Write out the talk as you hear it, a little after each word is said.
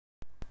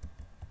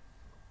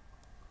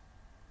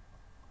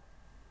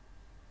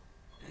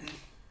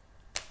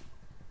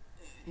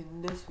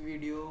In this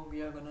video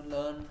we are gonna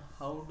learn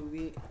how do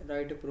we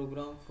write a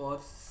program for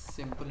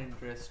simple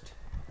interest.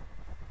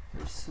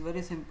 It's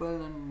very simple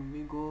and we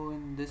go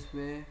in this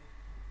way.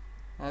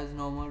 As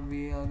normal,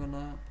 we are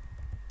gonna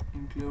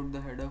include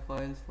the header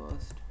files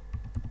first.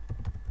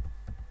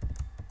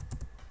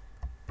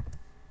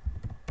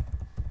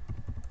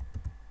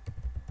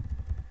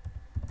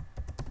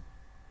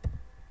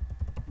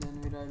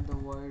 Then we write the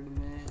void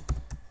main.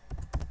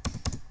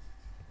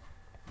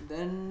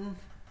 Then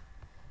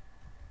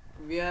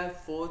we have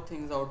four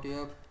things out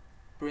here: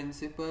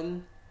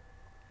 principal,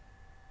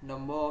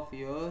 number of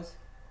years,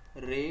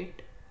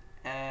 rate,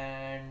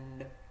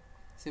 and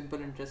simple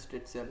interest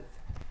itself.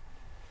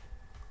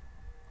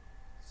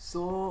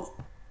 So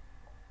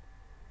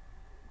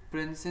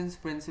since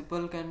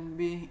principal can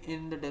be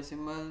in the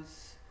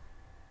decimals,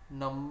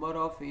 number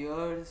of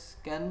years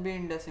can be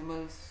in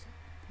decimals.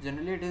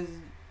 Generally it is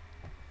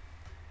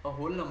a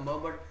whole number,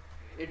 but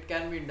it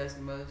can be in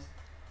decimals.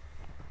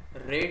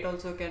 Rate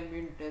also can be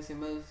in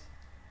decimals,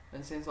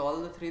 and since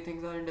all the three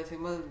things are in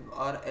decimal,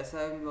 our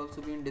SI will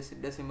also be in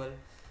decimal.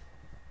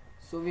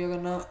 So we are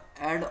gonna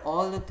add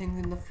all the things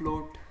in the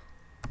float.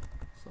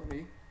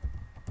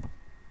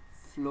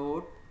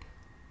 Float.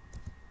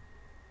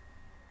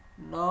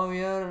 Now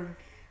here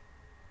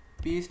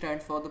P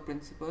stands for the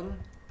principal,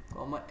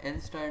 comma N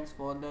stands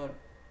for the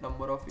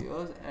number of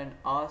years, and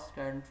R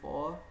stands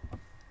for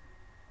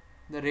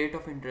the rate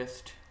of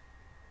interest,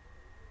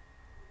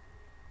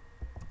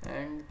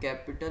 and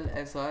capital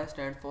SI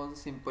stands for the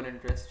simple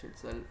interest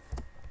itself.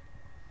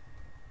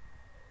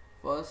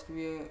 First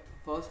we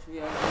have to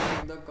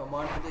give the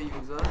command to the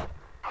user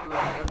to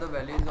enter the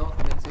values of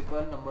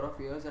principal, number of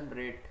years, and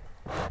rate.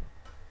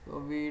 So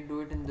we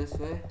do it in this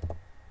way: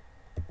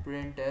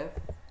 printf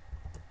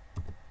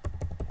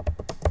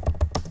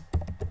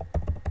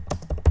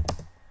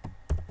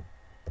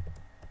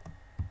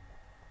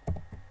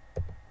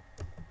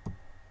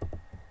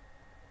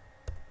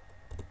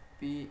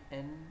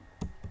Pn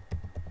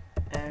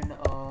and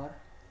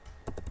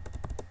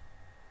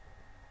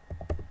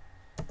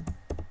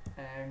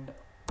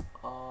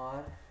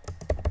R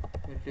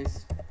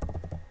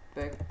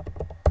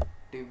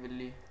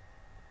respectively.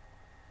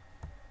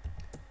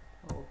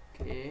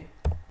 Okay.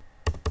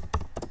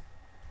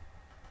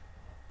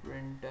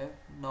 Printf.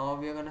 Now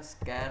we are gonna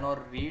scan or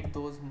read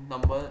those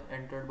numbers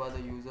entered by the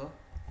user.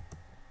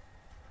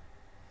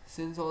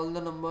 Since all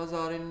the numbers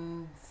are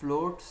in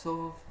float,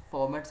 so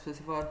format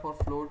specifier for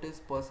float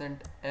is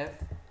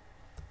 %f.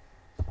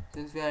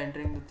 Since we are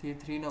entering the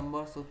three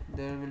numbers, so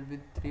there will be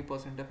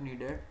 3% f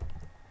needed.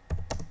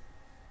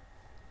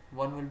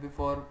 One will be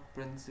for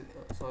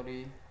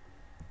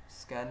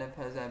scanf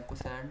has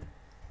ampersand.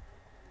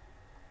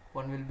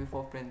 One will be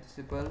for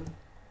principal,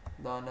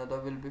 the another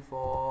will be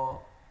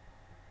for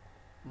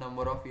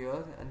number of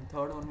years, and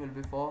third one will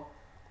be for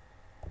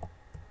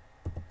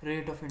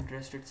rate of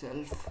interest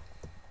itself.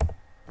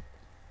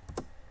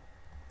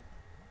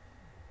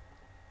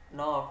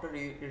 Now after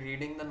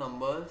reading the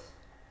numbers,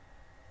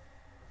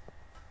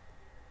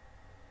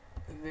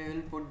 we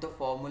will put the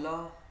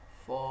formula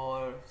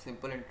for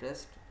simple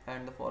interest,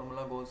 and the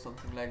formula goes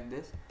something like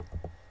this: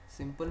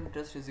 simple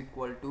interest is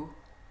equal to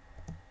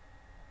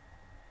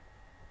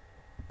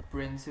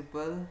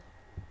principal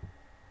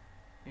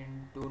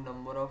into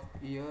number of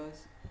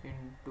years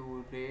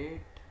into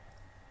rate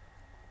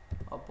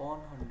upon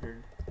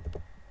 100,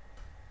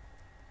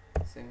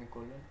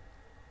 semicolon.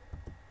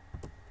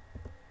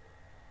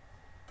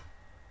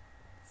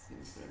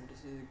 Simple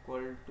interest is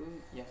equal to,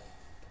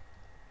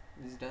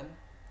 this is done.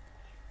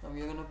 Now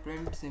we are gonna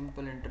print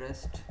simple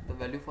interest, the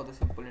value for the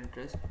simple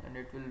interest, and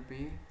it will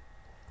be,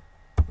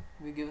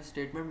 we give a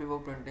statement before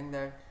printing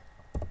that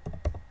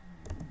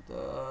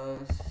the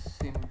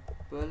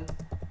simple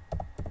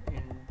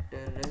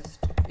interest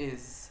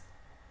is,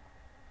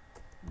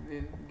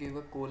 we give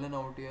a colon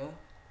out here,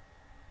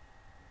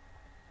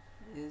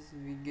 is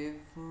we give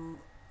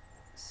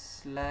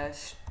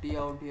 /t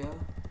out here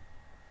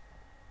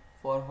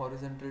for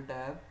horizontal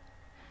tab,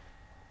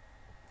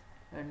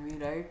 and we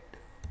write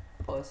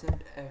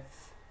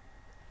 %f.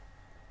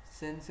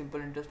 Since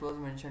simple interest was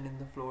mentioned in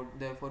the float,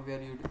 therefore we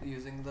are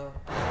using the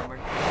format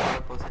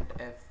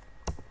 %f.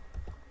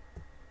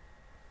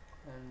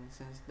 And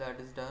since that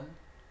is done,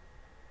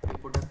 we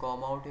put a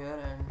comma out here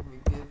and we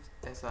give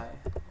SI.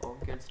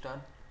 Okay, it's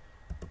done.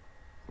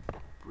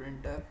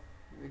 Printf,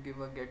 we give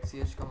a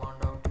getch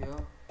command out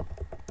here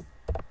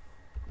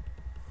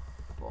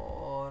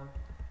for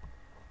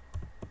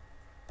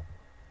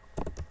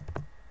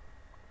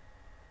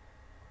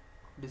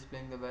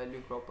displaying the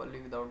value properly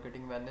without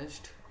getting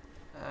vanished.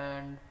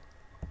 And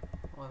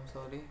I'm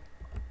sorry,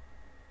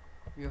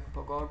 we have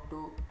forgot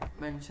to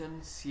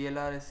mention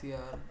CLR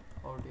SCR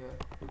out here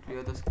to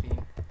clear the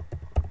screen.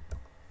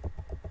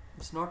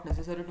 It's not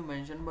necessary to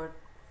mention, but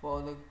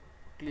for the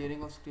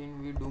clearing of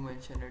screen we do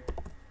mention it.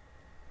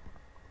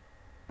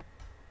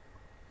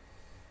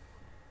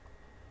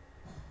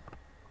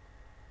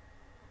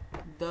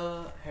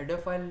 The header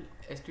file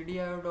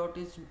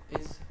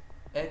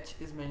stdio.h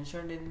is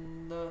mentioned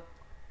in the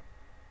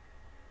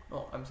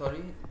No, I'm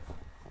sorry.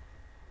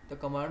 The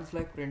commands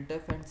like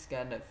printf and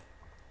scanf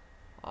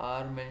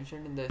are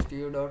mentioned in the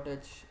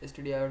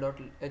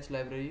stdio.h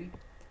library,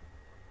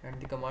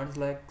 and the commands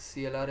like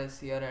clr,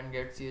 scr and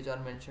getch are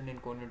mentioned in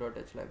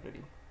conio.h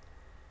library.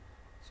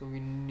 So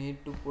we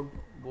need to put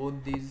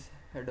both these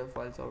header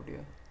files out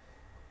here.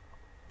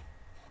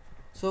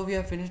 So we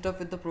have finished up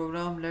with the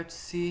program. Let's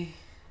see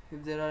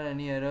if there are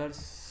any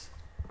errors.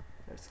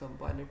 Let's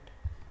compile it.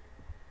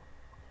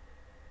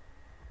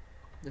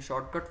 The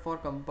shortcut for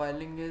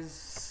compiling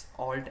is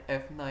Alt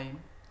F9.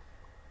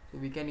 So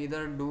we can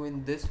either do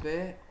in this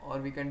way or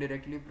we can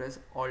directly press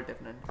Alt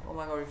F9. Oh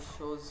my god, it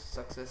shows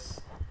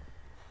success.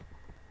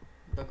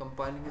 The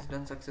compiling is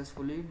done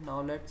successfully.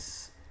 Now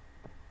let's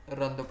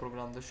run the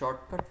program. The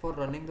shortcut for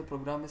running the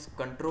program is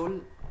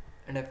Control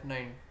and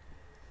F9.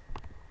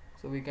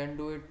 So we can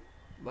do it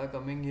by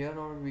coming here,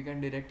 or we can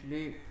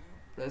directly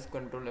press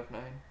Control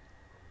F9.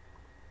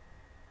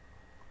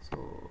 So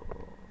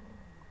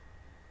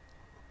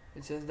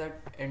it says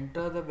that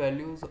enter the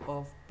values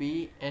of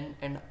P, N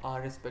and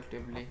R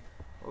respectively.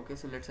 Okay,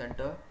 so let's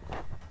enter.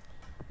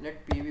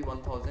 Let P be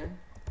 1000,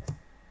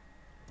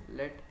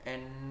 let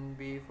N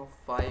be for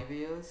 5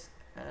 years,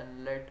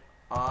 and let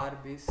R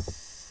be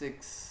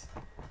 6%.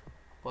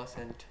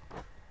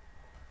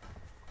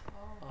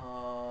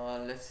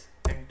 Let's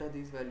enter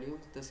these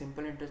values. The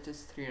simple interest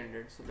is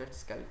 300, so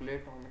let's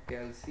calculate on the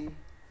calc.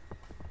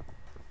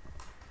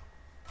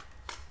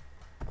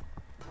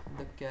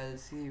 The calc,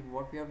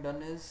 what we have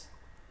done is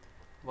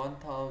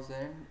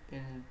 1000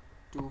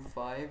 into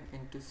 5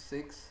 into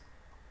 6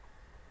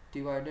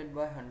 divided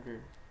by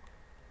 100.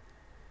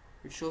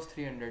 It shows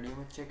 300. You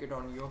must check it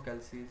on your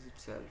calcs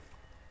itself.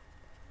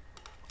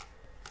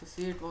 So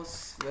see, it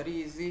was very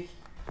easy.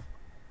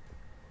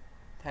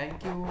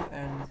 Thank you,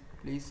 and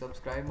please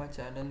subscribe my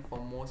channel for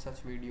more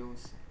such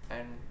videos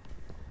and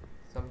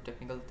some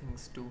technical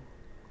things too.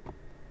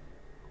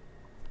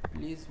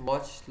 Please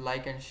watch,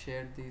 like and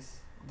share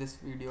this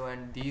video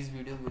and these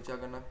videos which are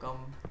gonna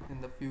come in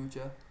the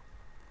future.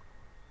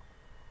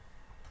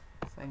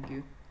 Thank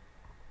you.